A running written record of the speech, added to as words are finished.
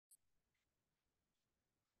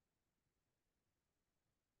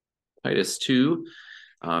Titus 2,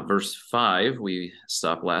 verse 5. We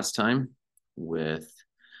stopped last time with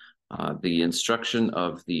the instruction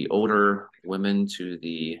of the older women to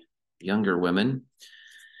the younger women.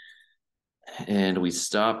 And we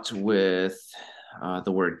stopped with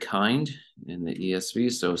the word kind in the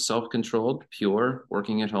ESV. So self-controlled, pure,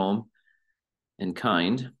 working at home, and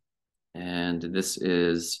kind. And this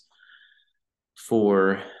is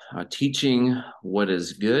for teaching what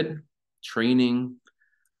is good, training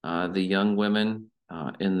the young women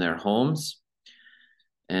in their homes.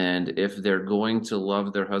 And if they're going to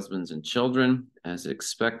love their husbands and children as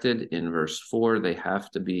expected in verse 4, they have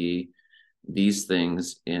to be these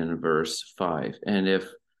things in verse 5. And if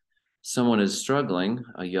someone is struggling,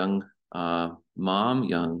 a young mom,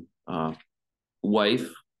 young wife,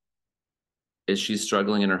 is she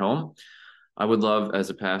struggling in her home? I would love as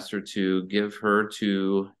a pastor to give her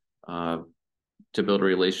to build a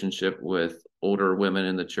relationship with older women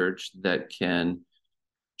in the church that can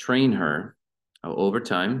train her over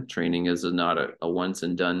time. Training is not a once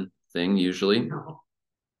and done thing usually.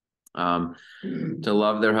 To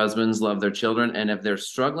love their husbands, love their children. And if they're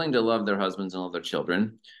struggling to love their husbands and love their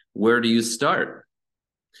children, where do you start?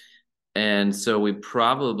 And so we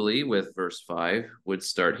probably, with verse 5, would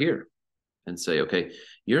start here and say, okay,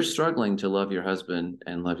 you're struggling to love your husband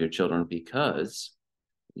and love your children because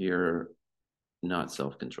you're not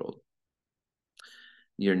self-controlled.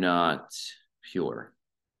 You're not pure.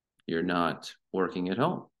 You're not working at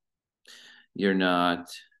home. You're not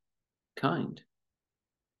kind.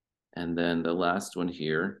 And then the last one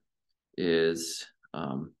here is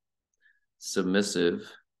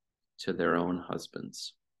submissive to their own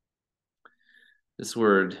husbands. This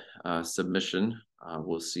word submission,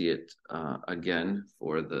 we'll see it again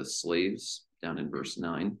for the slaves down in verse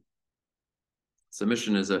 9.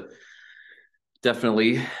 Submission is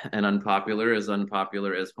definitely an unpopular as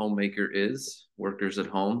homemaker is, workers at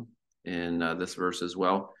home in this verse as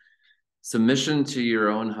well. Submission to your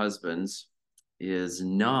own husbands is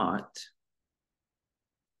not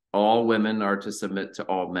all women are to submit to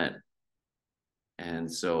all men.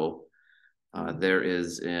 And so there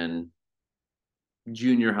is in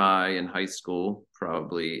junior high and high school,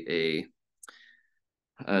 probably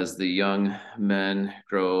as the young men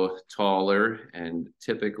grow taller and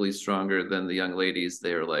typically stronger than the young ladies,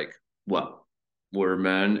 they're like, well, we're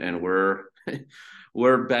men and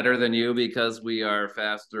we're better than you because we are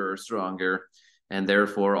faster or stronger. And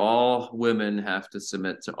therefore all women have to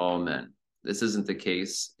submit to all men. This isn't the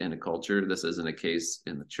case in a culture. This isn't a case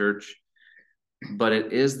in the church. But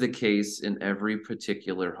it is the case in every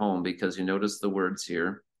particular home, because you notice the words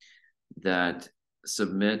here that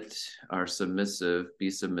submit are submissive, be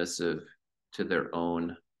submissive to their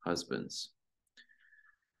own husbands.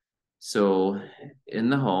 So in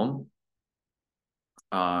the home,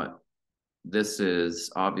 this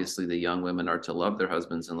is obviously the young women are to love their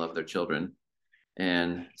husbands and love their children.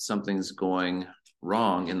 And something's going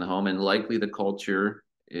wrong in the home, and likely the culture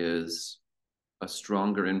is a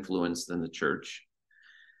stronger influence than the church.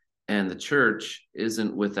 And the church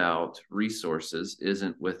isn't without resources,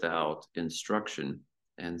 isn't without instruction.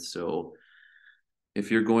 And so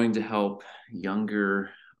if you're going to help younger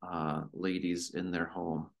ladies in their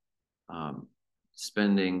home,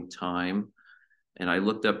 spending time, and I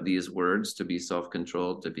looked up these words: to be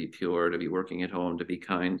self-controlled, to be pure, to be working at home, to be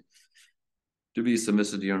kind, to be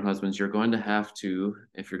submissive to your own husbands, you're going to have to,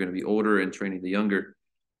 if you're going to be older and training the younger,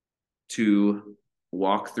 to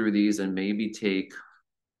walk through these and maybe take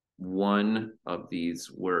one of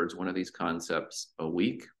these words, one of these concepts a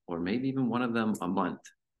week, or maybe even one of them a month,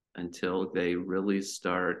 until they really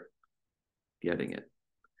start getting it.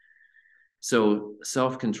 So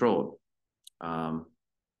self-control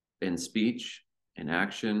in speech, in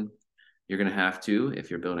action. You're going to have to, if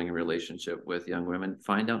you're building a relationship with young women,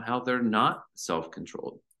 find out how they're not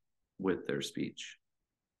self-controlled with their speech,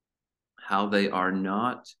 how they are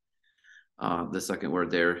not, the second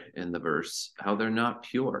word there in the verse, how they're not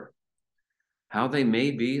pure, how they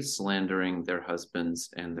may be slandering their husbands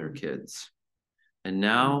and their kids. And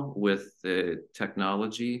now with the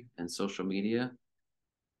technology and social media,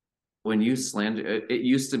 when you slander, it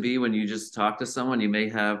used to be when you just talk to someone, you may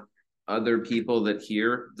have other people that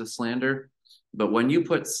hear the slander. But when you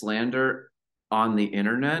put slander on the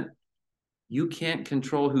internet, you can't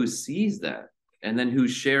control who sees that and then who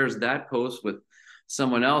shares that post with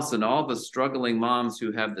someone else. And all the struggling moms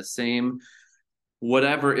who have the same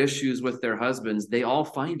whatever issues with their husbands, they all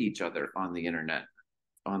find each other on the internet,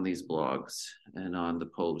 on these blogs and on the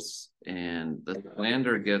posts. And the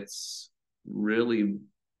slander gets really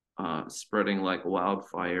spreading like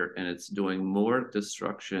wildfire, and it's doing more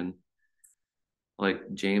destruction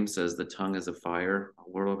like James says, the tongue is a fire, a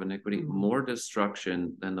world of iniquity, more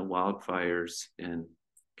destruction than the wildfires in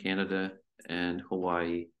Canada and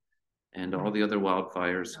Hawaii and all the other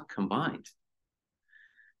wildfires combined.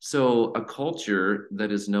 So a culture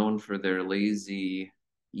that is known for their lazy,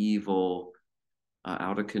 evil,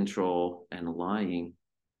 out of control, and lying,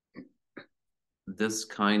 this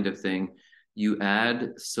kind of thing, you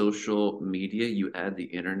add social media, you add the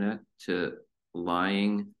internet to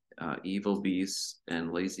lying, evil beasts,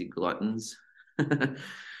 and lazy gluttons.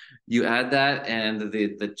 You add that, and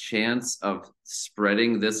the chance of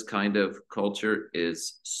spreading this kind of culture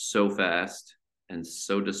is so fast and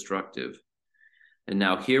so destructive. And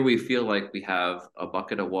now here we feel like we have a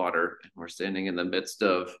bucket of water and we're standing in the midst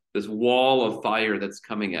of this wall of fire that's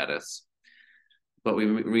coming at us. But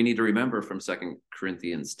we need to remember from 2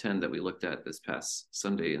 Corinthians 10 that we looked at this past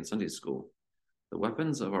Sunday in Sunday school. The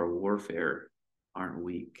weapons of our warfare aren't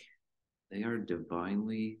weak. They are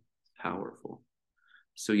divinely powerful.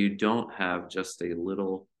 So you don't have just a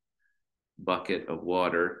little bucket of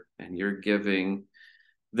water and you're giving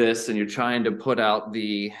this and you're trying to put out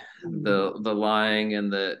the lying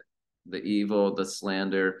and the evil, the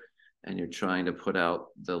slander, and you're trying to put out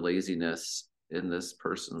the laziness in this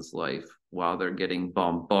person's life while they're getting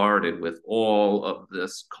bombarded with all of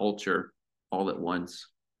this culture all at once.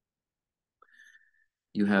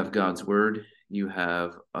 You have God's word. You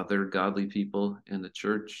have other godly people in the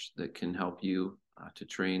church that can help you to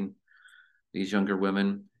train these younger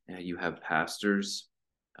women. You have pastors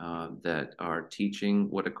that are teaching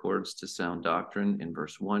what accords to sound doctrine in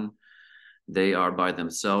verse 1. They are by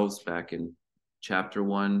themselves back in chapter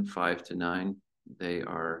 1, 5-9. They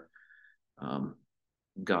are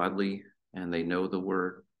godly and they know the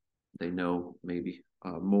word. They know maybe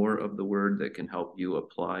more of the word that can help you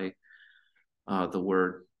apply the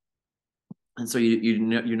word. And so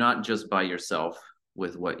you're not just by yourself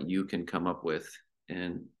with what you can come up with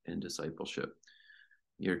in discipleship.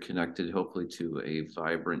 You're connected hopefully to a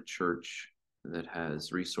vibrant church that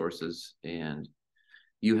has resources, and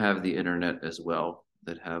you have the internet as well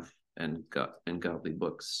that have and godly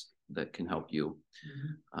books that can help you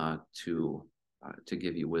to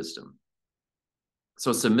give you wisdom.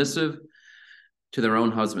 So submissive to their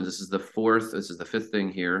own husbands. This is the fifth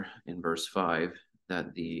thing here in verse 5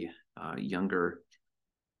 that the younger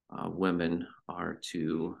women are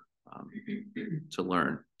to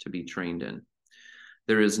learn, to be trained in.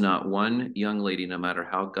 There is not one young lady, no matter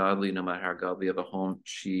how godly of a home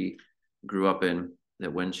she grew up in,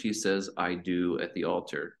 that when she says "I do" at the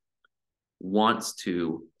altar, wants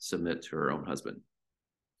to submit to her own husband.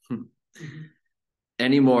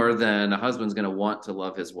 Any more than a husband's going to want to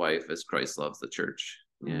love his wife as Christ loves the church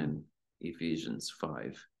in Ephesians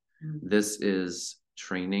 5. This is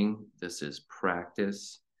training. This is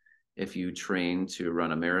practice. If you train to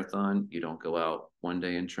run a marathon, you don't go out one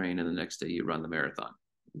day and train and the next day you run the marathon.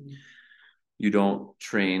 You don't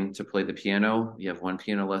train to play the piano. You have one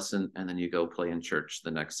piano lesson and then you go play in church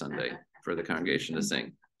the next Sunday for the congregation to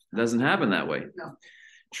sing. It doesn't happen that way. No.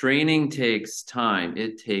 Training takes time.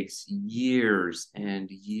 It takes years and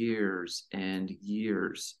years and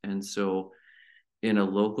years. And so in a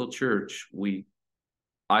local church,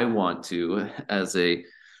 I want to, as a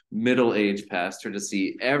middle-aged pastor, to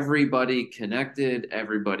see everybody connected,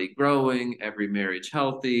 everybody growing, every marriage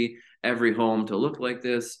healthy, every home to look like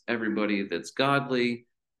this, everybody that's godly,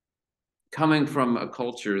 coming from a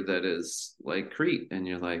culture that is like Crete, and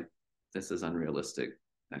you're like, this is unrealistic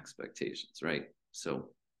expectations, right? So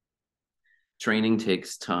training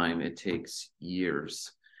takes time. It takes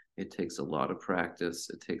years. It takes a lot of practice.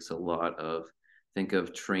 It takes a lot of, think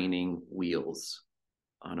of training wheels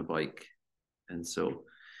on a bike. And so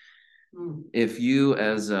if you,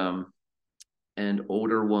 as an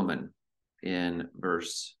older woman in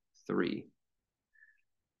verse 3,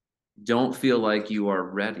 don't feel like you're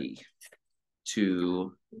ready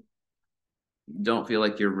to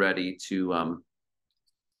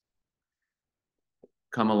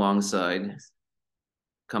come alongside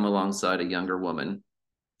a younger woman,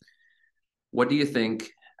 what do you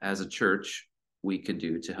think as a church we could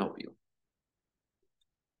do to help you?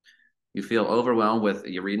 You feel overwhelmed with,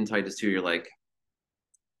 you're reading Titus 2, you're like,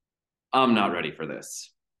 I'm not ready for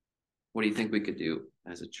this. What do you think we could do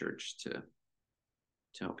as a church to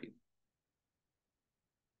help you?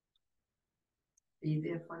 Be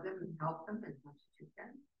there for them and help them as much as you can.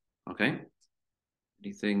 Okay.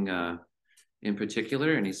 Anything in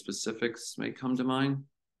particular? Any specifics may come to mind?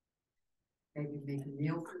 Maybe make a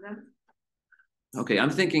meal for them. Okay, I'm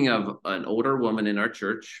thinking of an older woman in our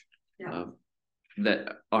church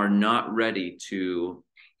that are not ready to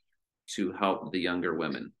help the younger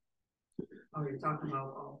women. Oh, you're talking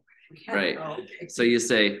about, oh. Okay. Right. Oh, okay. So you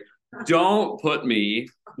say, don't put me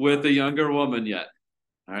with a younger woman yet.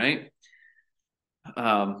 All right.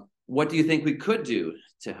 What do you think we could do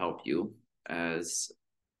to help you as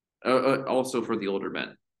also for the older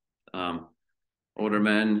men? Older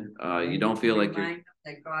men, you don't feel like you're Remind them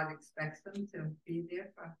that God expects them to be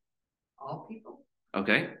there for all people.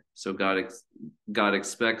 okay. So God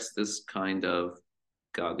expects this kind of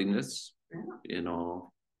godliness Yeah. in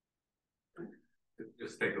all.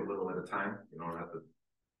 Just take a little at a time. You don't have to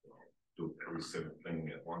do every single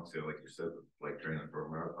thing at once. Yeah, like you said, like training for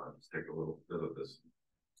a marathon. Just take a little bit of this.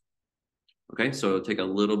 Okay, so take a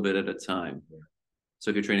little bit at a time. Yeah. So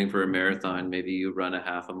if you're training for a marathon, maybe you run a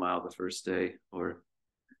half a mile the first day, or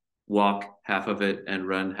walk half of it and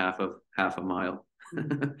run half a mile.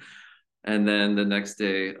 And then the next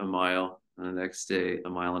day a mile, and the next day a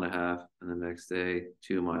mile and a half, and the next day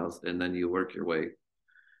 2 miles, and then you work your way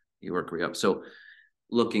up. So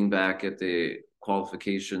looking back at the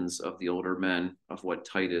qualifications of the older men of what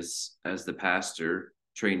Titus as the pastor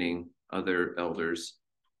training other elders,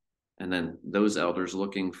 and then those elders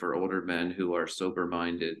looking for older men who are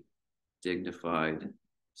sober-minded, dignified,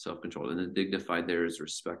 self-controlled, and the dignified there is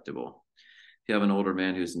respectable. If you have an older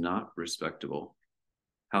man who's not respectable,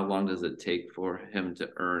 how long does it take for him to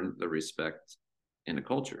earn the respect in a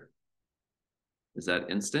culture? Is that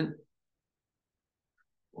instant?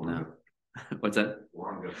 Longer. No. What's that?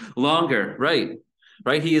 Longer. Right.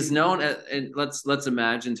 He is known as, and let's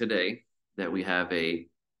imagine today that we have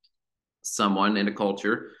someone in a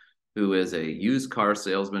culture who is a used car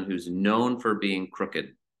salesman who's known for being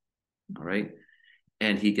crooked. All right.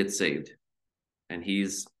 And he gets saved. And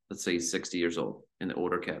he's, let's say, 60 years old in the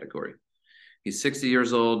older category. He's 60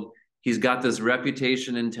 years old. He's got this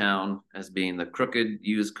reputation in town as being the crooked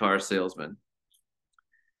used car salesman. And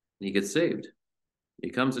he gets saved.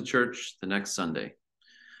 He comes to church the next Sunday.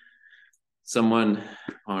 One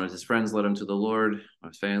of his friends led him to the Lord, or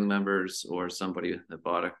his family members, or somebody that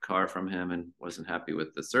bought a car from him and wasn't happy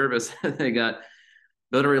with the service. They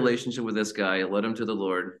built a relationship with this guy, led him to the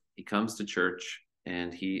Lord. He comes to church,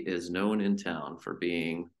 and he is known in town for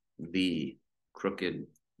being the crooked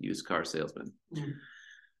used car salesman. Mm.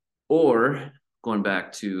 Or going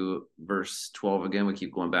back to verse 12 again, we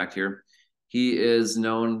keep going back here. He is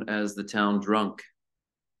known as the town drunk,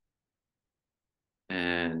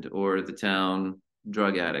 or the town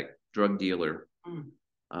drug addict, drug dealer. Mm.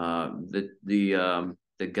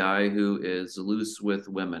 The guy who is loose with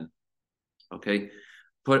women. Okay,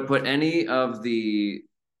 put any of the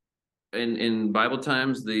in Bible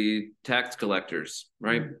times, the tax collectors,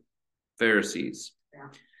 right? Mm. Pharisees. Yeah.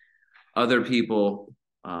 Other people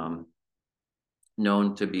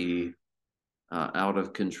known to be out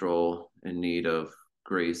of control, in need of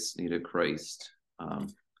grace, need of Christ.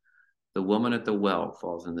 The woman at the well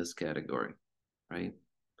falls in this category, right?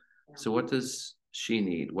 Yeah. So what does she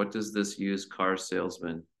need? What does this used car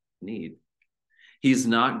salesman need? He's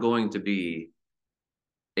not going to be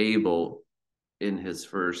able in his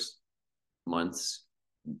first months,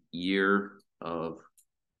 year of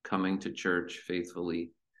coming to church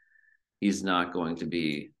faithfully. He's not going to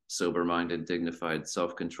be sober-minded, dignified,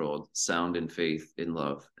 self-controlled, sound in faith, in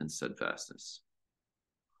love, and steadfastness.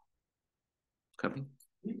 Copy?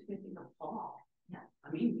 You think of Paul. Yeah.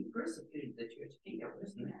 I mean, he persecuted the church. Peter,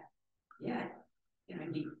 wasn't that? Yeah. You know,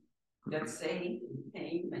 he got saved and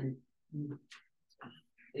came and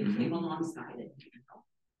they came alongside it. You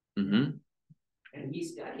know? Mm-hmm. And he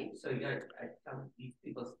studied. So I tell these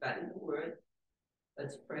people, study the word.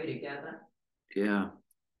 Let's pray together. Yeah.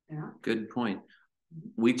 Yeah. Good point.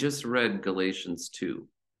 We just read Galatians 2.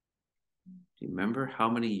 Do you remember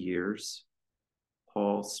how many years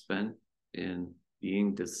Paul spent in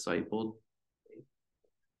being discipled?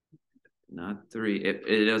 Not 3.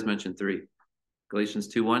 It does mention 3. Galatians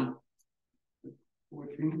 2:1.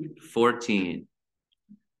 14.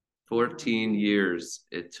 14 years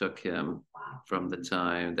it took him from the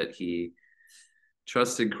time that he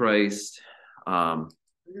trusted Christ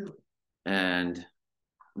and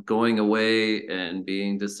going away and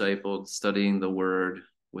being discipled, studying the word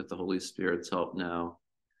with the Holy Spirit's help now.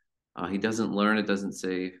 He doesn't learn, it doesn't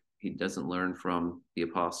say he doesn't learn from the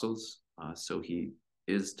apostles. So he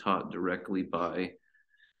is taught directly by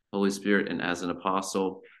Holy Spirit, and as an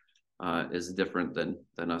apostle is different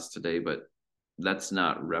than us today, but that's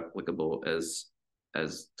not replicable as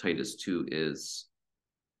Titus 2 is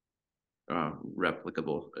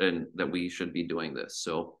replicable, and that we should be doing this.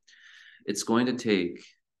 So it's going to take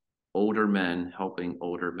older men helping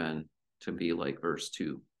older men to be like verse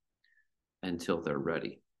 2 until they're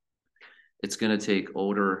ready. It's going to take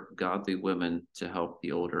older godly women to help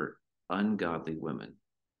the older ungodly women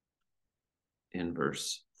in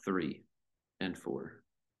verse 3 and 4.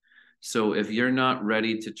 So if you're not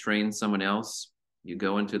ready to train someone else, you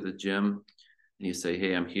go into the gym and you say,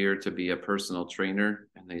 hey, I'm here to be a personal trainer.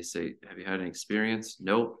 And they say, have you had an experience?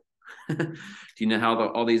 Nope. Do you know how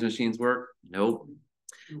all these machines work? Nope.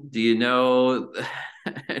 Do you know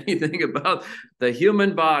anything about the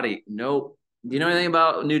human body? Nope. Do you know anything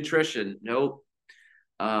about nutrition? Nope.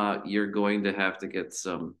 You're going to have to get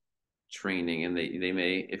some training, and they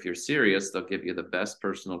may, if you're serious, they'll give you the best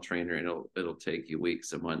personal trainer, and it'll take you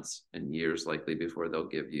weeks and months and years likely before they'll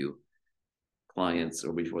give you clients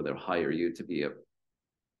or before they'll hire you to be a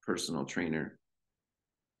personal trainer.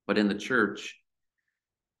 But in the church,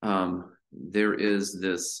 there is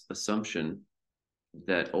this assumption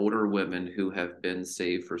that older women who have been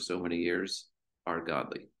saved for so many years are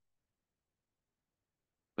godly.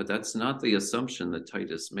 But that's not the assumption that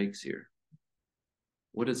Titus makes here.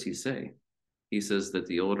 What does he say? He says that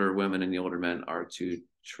the older women and the older men are to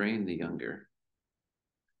train the younger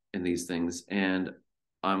in these things. And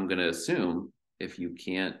I'm going to assume if you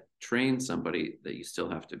can't train somebody, that you still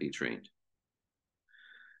have to be trained.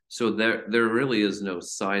 So there really is no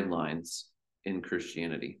sidelines in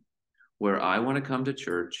Christianity. Where I want to come to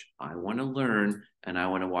church, I want to learn, and I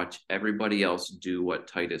want to watch everybody else do what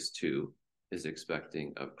Titus 2 is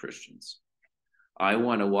expecting of Christians. I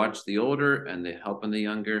want to watch the older and the helping the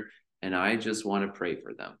younger, and I just want to pray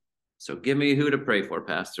for them. So give me who to pray for,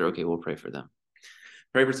 Pastor. Okay, we'll pray for them.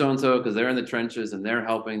 Pray for so-and-so because they're in the trenches and they're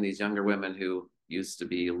helping these younger women who used to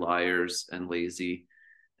be liars and lazy,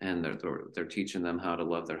 and they're teaching them how to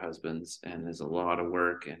love their husbands. And there's a lot of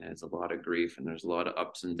work, and there's a lot of grief, and there's a lot of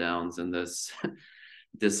ups and downs in this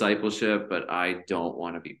discipleship, but I don't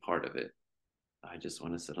want to be part of it. I just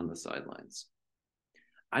want to sit on the sidelines.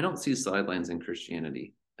 I don't see sidelines in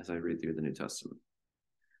Christianity as I read through the New Testament.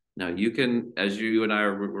 Now, you can, as you and I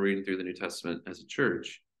are reading through the New Testament as a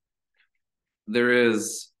church, there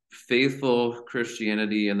is faithful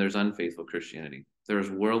Christianity and there's unfaithful Christianity. There's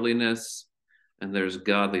worldliness and there's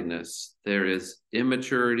godliness. There is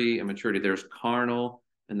immaturity and maturity. There's carnal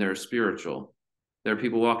and there's spiritual. There are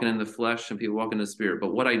people walking in the flesh and people walking in the spirit.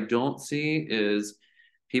 But what I don't see is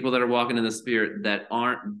people that are walking in the spirit that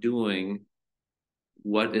aren't doing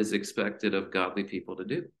what is expected of godly people to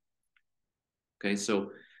do. Okay,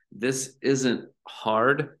 so this isn't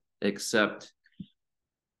hard except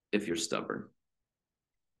if you're stubborn.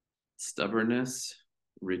 Stubbornness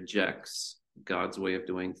rejects God's way of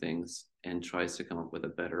doing things and tries to come up with a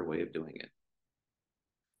better way of doing it.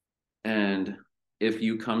 And if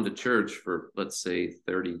you come to church for, let's say,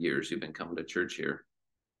 30 years, you've been coming to church here,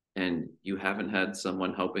 and you haven't had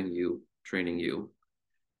someone helping you, training you,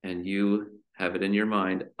 and you have it in your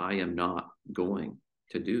mind, I am not going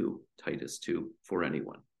to do Titus 2 for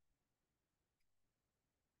anyone.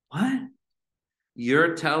 What?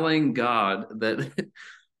 You're telling God that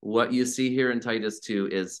what you see here in Titus 2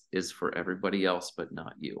 is for everybody else, but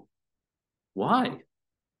not you. Why?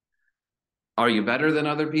 Are you better than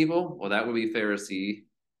other people? Well, that would be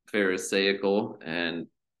Pharisaical and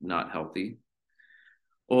not healthy.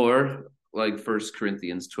 Or like 1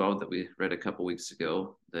 Corinthians 12 that we read a couple weeks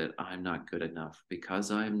ago, that I'm not good enough.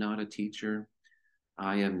 Because I am not a teacher,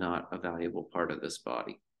 I am not a valuable part of this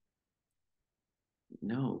body.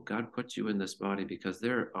 No, God put you in this body because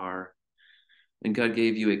and God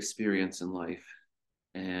gave you experience in life,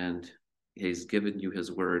 and He's given you His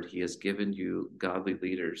word. He has given you godly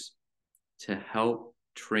leaders to help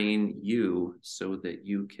train you so that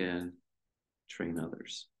you can train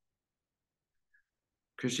others.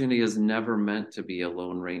 Christianity is never meant to be a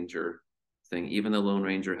Lone Ranger thing. Even the Lone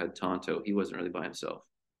Ranger had Tonto. He wasn't really by himself.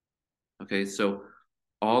 Okay, so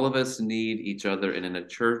all of us need each other, and in a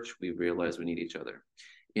church, we realize we need each other.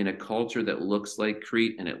 In a culture that looks like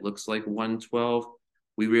Crete and it looks like 112,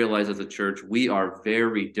 we realize as a church, we are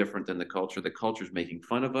very different than the culture. The culture is making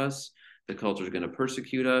fun of us. The culture is going to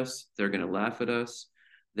persecute us. They're going to laugh at us.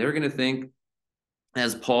 They're going to think,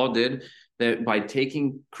 as Paul did, that by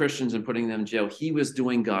taking Christians and putting them in jail, he was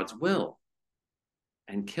doing God's will.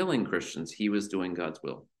 And killing Christians, he was doing God's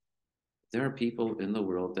will. There are people in the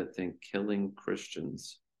world that think killing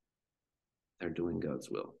Christians, they're doing God's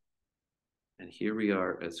will. And here we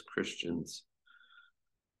are as Christians,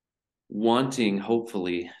 wanting,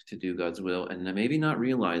 hopefully, to do God's will, and maybe not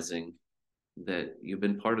realizing that you've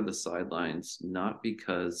been part of the sidelines, not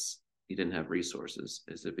because you didn't have resources.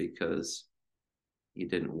 Is it because you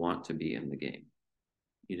didn't want to be in the game?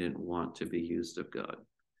 You didn't want to be used of God.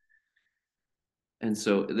 And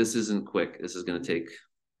so this isn't quick. This is going to take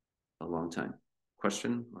a long time.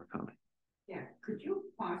 Question or comment? Yeah, could you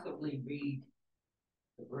possibly read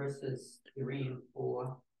the verses 3 and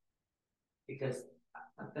 4, because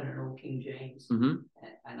I've been an old King James,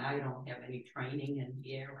 and I don't have any training in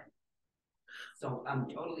here, and so I'm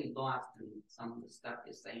totally lost in some of the stuff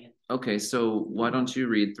you're saying. Okay, so why don't you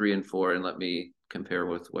read 3 and 4 and let me compare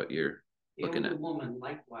with what you're The looking older at. woman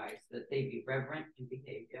likewise, that they be reverent in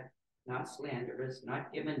behavior, not slanderers,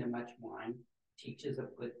 not given to much wine, teachers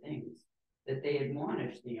of good things, that they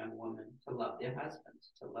admonish the young women to love their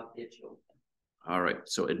husbands, to love their children. All right,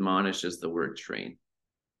 so admonish is the word train.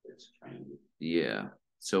 It's training. Yeah,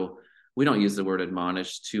 so we don't use the word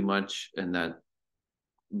admonish too much, and that,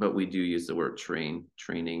 but we do use the word training.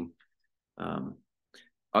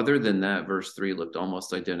 Other than that, verse 3 looked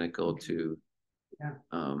almost identical to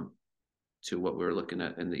what we're looking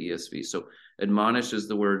at in the ESV. So admonish is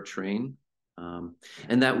the word train.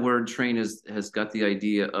 And that word train has got the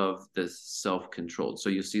idea of the self-controlled. So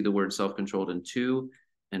you see the word self-controlled in 2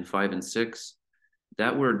 and 5 and 6.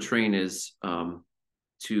 That word train is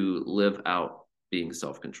to live out being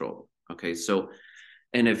self-controlled. Okay, so,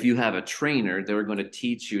 and if you have a trainer, they're going to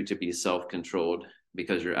teach you to be self-controlled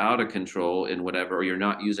because you're out of control in whatever, or you're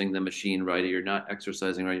not using the machine right, or you're not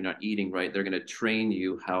exercising right, you're not eating right. They're going to train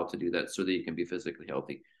you how to do that so that you can be physically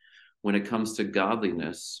healthy. When it comes to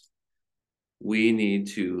godliness, we need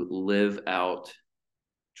to live out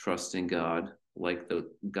trusting God like the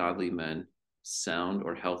godly men, sound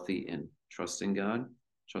or healthy in trusting God,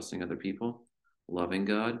 trusting other people, loving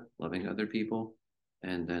God, loving other people,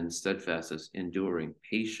 and then steadfast as enduring,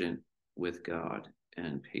 patient with God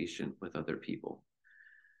and patient with other people.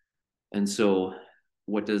 And so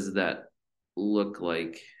what does that look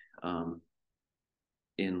like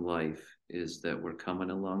in life is that we're coming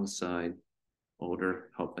alongside older,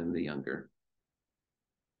 helping the younger.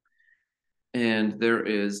 And there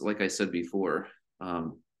is, like I said before,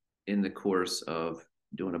 in the course of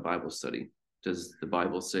doing a Bible study, does the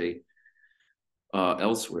Bible say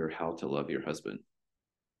elsewhere how to love your husband?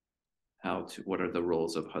 What are the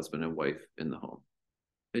roles of husband and wife in the home?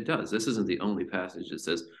 It does. This isn't the only passage that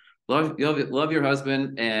says love your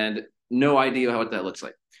husband, and no idea what that looks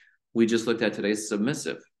like. We just looked at today's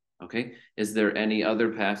submissive. Okay, is there any other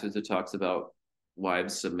passage that talks about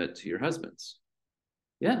wives submit to your husbands?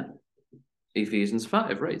 Yeah, Ephesians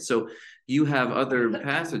 5, right? So you have other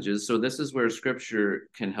passages. So this is where Scripture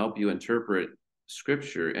can help you interpret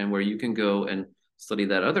Scripture, and where you can go and study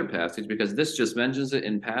that other passage, because this just mentions it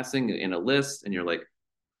in passing in a list, and you're like,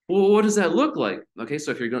 well, what does that look like? Okay,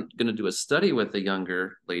 so if you're going to do a study with a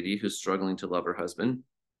younger lady who's struggling to love her husband,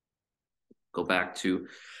 go back to,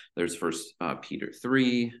 there's First Peter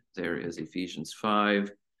 3, there is Ephesians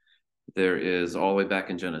 5, there is all the way back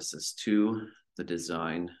in Genesis 2, the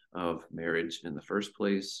design of marriage in the first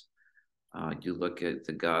place. You look at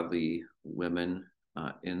the godly women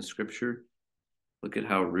in Scripture. Look at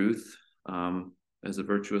how Ruth, as a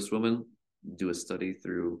virtuous woman, do a study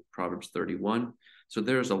through Proverbs 31. So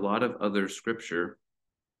there's a lot of other Scripture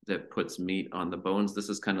that puts meat on the bones. This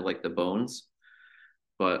is kind of like the bones,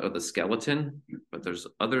 but of the skeleton. But there's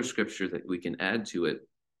other Scripture that we can add to it.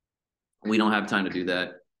 We don't have time to do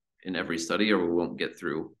that in every study, or we won't get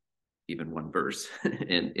through even one verse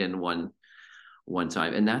in one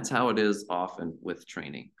time. And that's how it is often with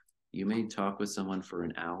training. You may talk with someone for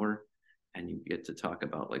an hour and you get to talk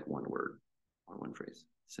about like one word or one phrase.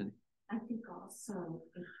 Cindy? I think also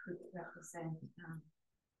it could represent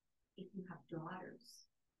if you have daughters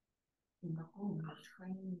in the home, you're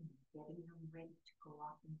training, getting them ready to go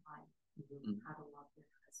off in life, how to love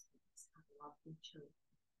their husbands, how to love their children.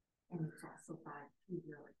 And it's also by through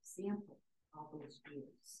your example all those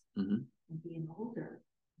years. And being older,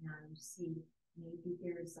 now you see maybe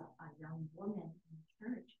there's a young woman in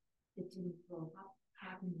church that didn't grow up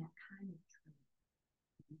having that kind of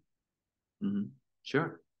training.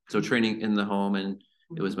 Sure. So training in the home, and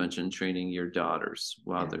it was mentioned training your daughters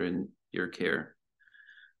while they're in your care.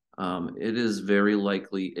 It is very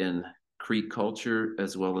likely in Creek culture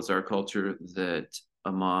as well as our culture that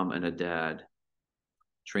a mom and a dad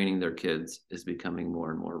training their kids is becoming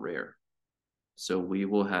more and more rare. So we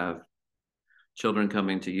will have children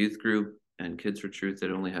coming to youth group and Kids for Truth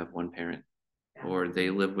that only have one parent, or they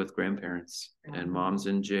live with grandparents, and mom's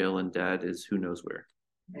in jail and dad is who knows where.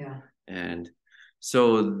 And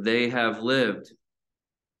so they have lived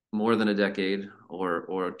more than a decade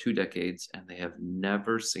or 2 decades, and they have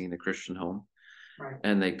never seen a Christian home.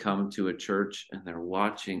 And they come to a church and they're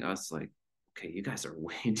watching us like, okay, you guys are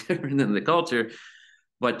way different than the culture,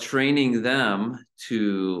 but training them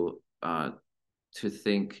to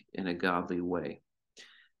think in a godly way.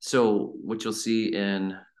 So what you'll see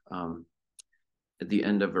in at the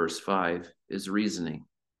end of verse 5 is reasoning.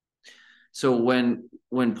 So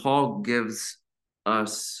when Paul gives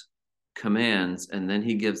us commands and then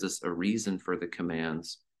he gives us a reason for the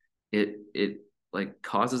commands, it like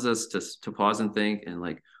causes us to pause and think and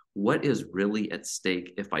like, what is really at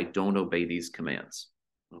stake if I don't obey these commands?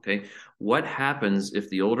 Okay, what happens if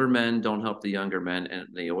the older men don't help the younger men and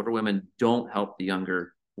the older women don't help the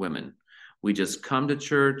younger women? We just come to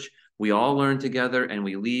church, we all learn together, and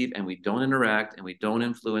we leave, and we don't interact, and we don't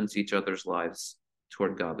influence each other's lives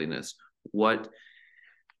toward godliness. What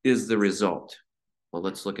is the result? Well,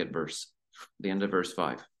 let's look at the end of verse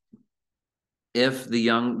 5. If the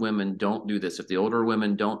young women don't do this, if the older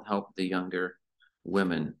women don't help the younger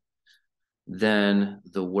women, then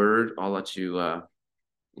the word, I'll let you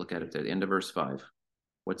look at it there, the end of verse 5.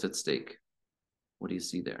 What's at stake? What do you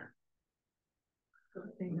see there?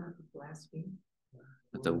 They not blaspheme.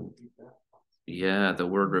 The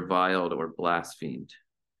word reviled or blasphemed.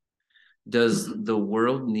 Does the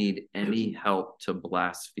world need any help to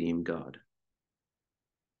blaspheme God?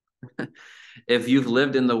 If you've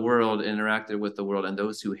lived in the world, interacted with the world, and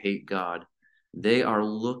those who hate God, they are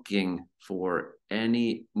looking for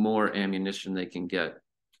any more ammunition they can get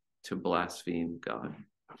to blaspheme God.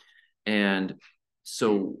 And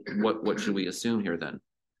so what should we assume here then?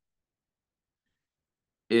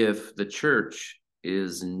 If the church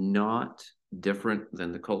is not different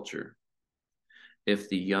than the culture, if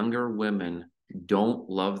the younger women don't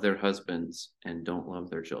love their husbands and don't love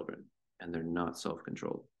their children, and they're not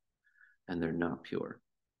self-controlled, and they're not pure,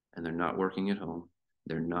 and they're not working at home,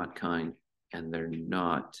 they're not kind, and they're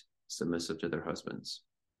not submissive to their husbands,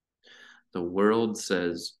 the world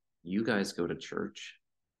says, you guys go to church,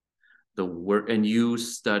 and you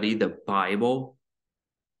study the Bible,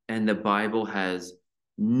 and the Bible has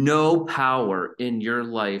no power in your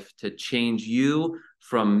life to change you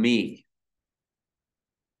from me,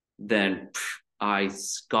 then I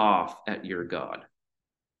scoff at your God.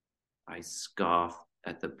 I scoff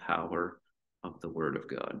at the power of the word of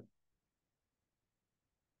God.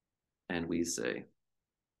 And we say,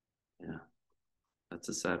 yeah, that's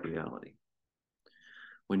a sad reality.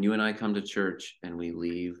 When you and I come to church and we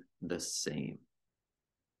leave the same,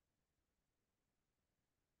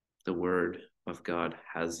 the word of God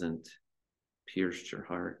hasn't pierced your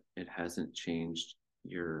heart. It hasn't changed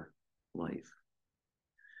your life.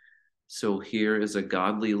 So here is a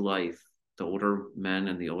godly life, the older men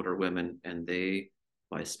and the older women, and they,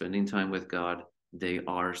 by spending time with God, they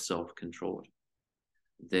are self-controlled.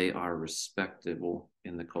 They are respectable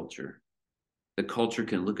in the culture. The culture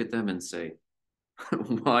can look at them and say,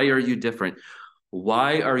 why are you different?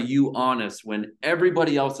 Why are you honest when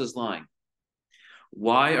everybody else is lying?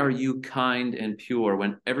 Why are you kind and pure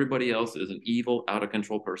when everybody else is an evil, out of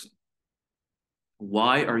control person?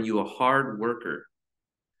 Why are you a hard worker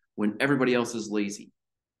when everybody else is lazy?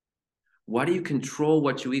 Why do you control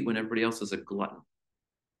what you eat when everybody else is a glutton?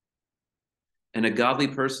 And a godly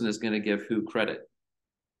person is going to give who credit?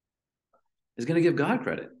 Is going to give God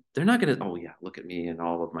credit. They're not going to, oh yeah, look at me and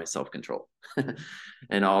all of my self-control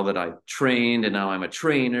and all that I've trained and now I'm a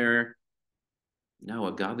trainer. No,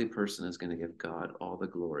 a godly person is going to give God all the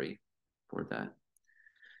glory for that.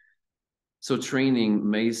 So training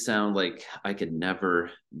may sound like I could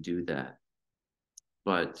never do that.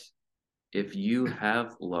 But if you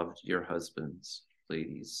have loved your husbands,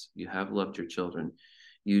 ladies, you have loved your children,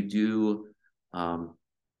 you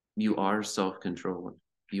are self-controlled,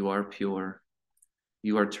 you are pure,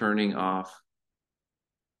 you are turning off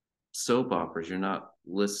soap operas, you're not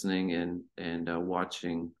listening and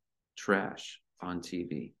watching trash on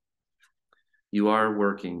TV. You are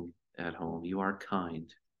working at home. You are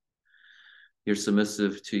kind. You're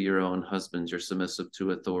submissive to your own husbands. You're submissive to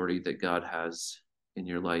authority that God has in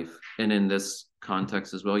your life. And in this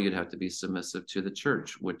context as well, you'd have to be submissive to the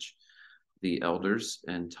church, which the elders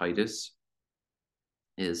and Titus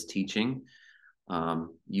is teaching.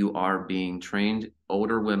 You are being trained.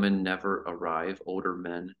 Older women never arrive. Older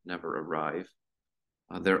men never arrive.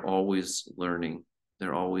 They're always learning.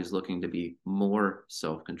 They're always looking to be more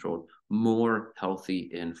self-controlled, more healthy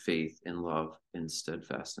in faith, in love, in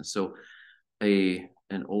steadfastness. So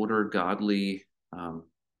an older godly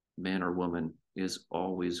man or woman is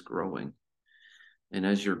always growing. And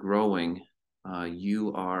as you're growing,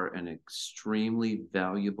 you are an extremely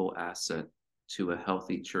valuable asset to a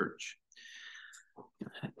healthy church.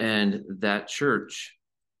 And that church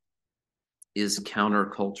is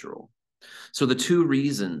countercultural. So the two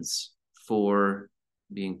reasons for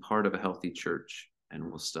being part of a healthy church, and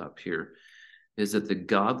we'll stop here, is that the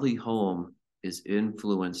godly home is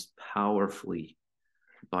influenced powerfully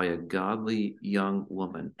by a godly young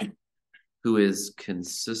woman who is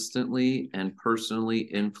consistently and personally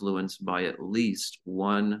influenced by at least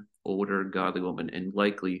one older godly woman, and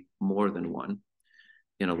likely more than one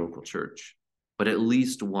in a local church, but at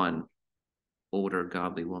least one older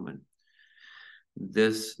godly woman.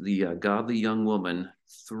 The godly young woman,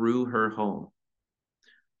 through her home,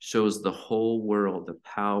 shows the whole world the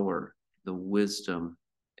power, the wisdom,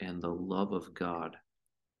 and the love of God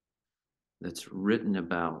that's written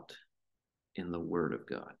about in the Word of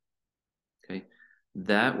God. Okay,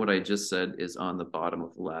 that what I just said is on the bottom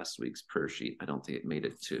of last week's prayer sheet. I don't think it made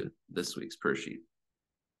it to this week's prayer sheet.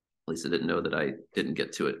 At least I didn't know that I didn't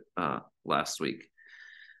get to it last week.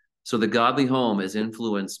 So the godly home is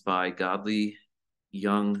influenced by godly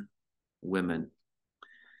young women.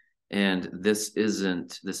 And this is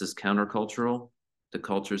countercultural. The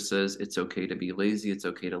culture says it's okay to be lazy, it's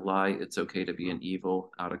okay to lie, it's okay to be an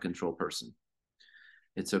evil, out of control person.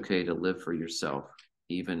 It's okay to live for yourself,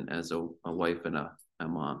 even as a wife and a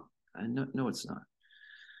mom. And no, it's not.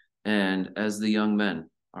 And as the young men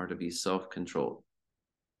are to be self-controlled,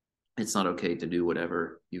 it's not okay to do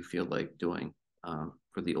whatever you feel like doing.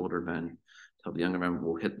 For the older men, tell the younger men,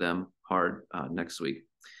 we'll hit them hard next week.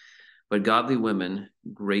 But godly women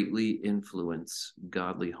greatly influence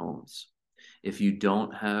godly homes. If you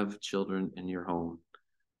don't have children in your home,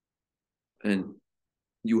 and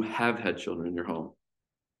you have had children in your home,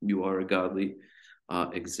 you are a godly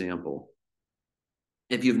example.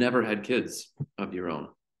 If you've never had kids of your own,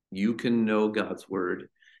 you can know God's word.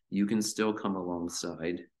 You can still come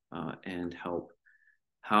alongside and help.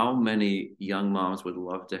 How many young moms would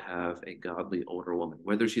love to have a godly older woman,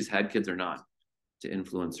 whether she's had kids or not, to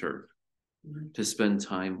influence her, to spend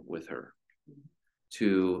time with her,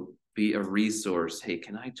 to be a resource? Hey,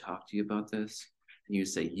 can I talk to you about this? And you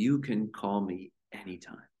say, you can call me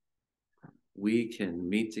anytime. We can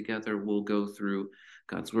meet together. We'll go through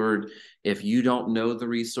God's word. If you don't know the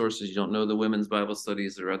resources, you don't know the women's Bible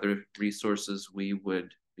studies or other resources, we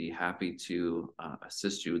would be happy to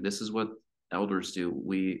assist you. This is what elders do.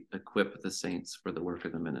 We equip the saints for the work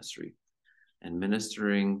of the ministry. And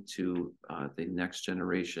ministering to the next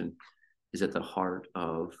generation is at the heart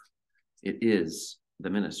of, it is the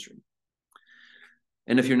ministry.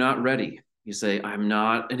 And if you're not ready, you say, I'm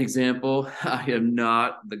not an example. I am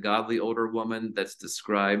not the godly older woman that's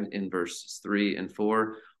described in verses 3 and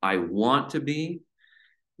 4. I want to be.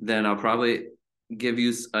 Then I'll probably give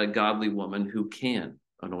you a godly woman who can,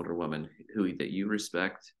 an older woman that you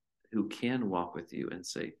respect, who can walk with you and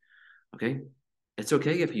say, okay, it's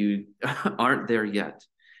okay if you aren't there yet.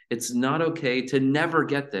 It's not okay to never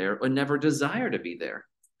get there or never desire to be there.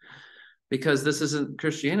 Because this isn't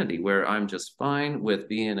Christianity where I'm just fine with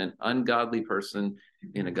being an ungodly person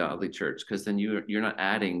in a godly church, because then you're not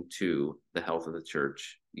adding to the health of the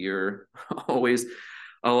church. You're always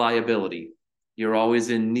a liability. You're always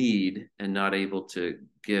in need and not able to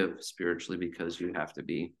give spiritually because you have to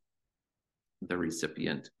be the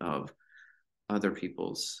recipient of other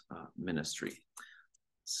people's ministry.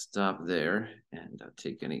 Stop there and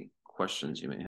take any questions you may have.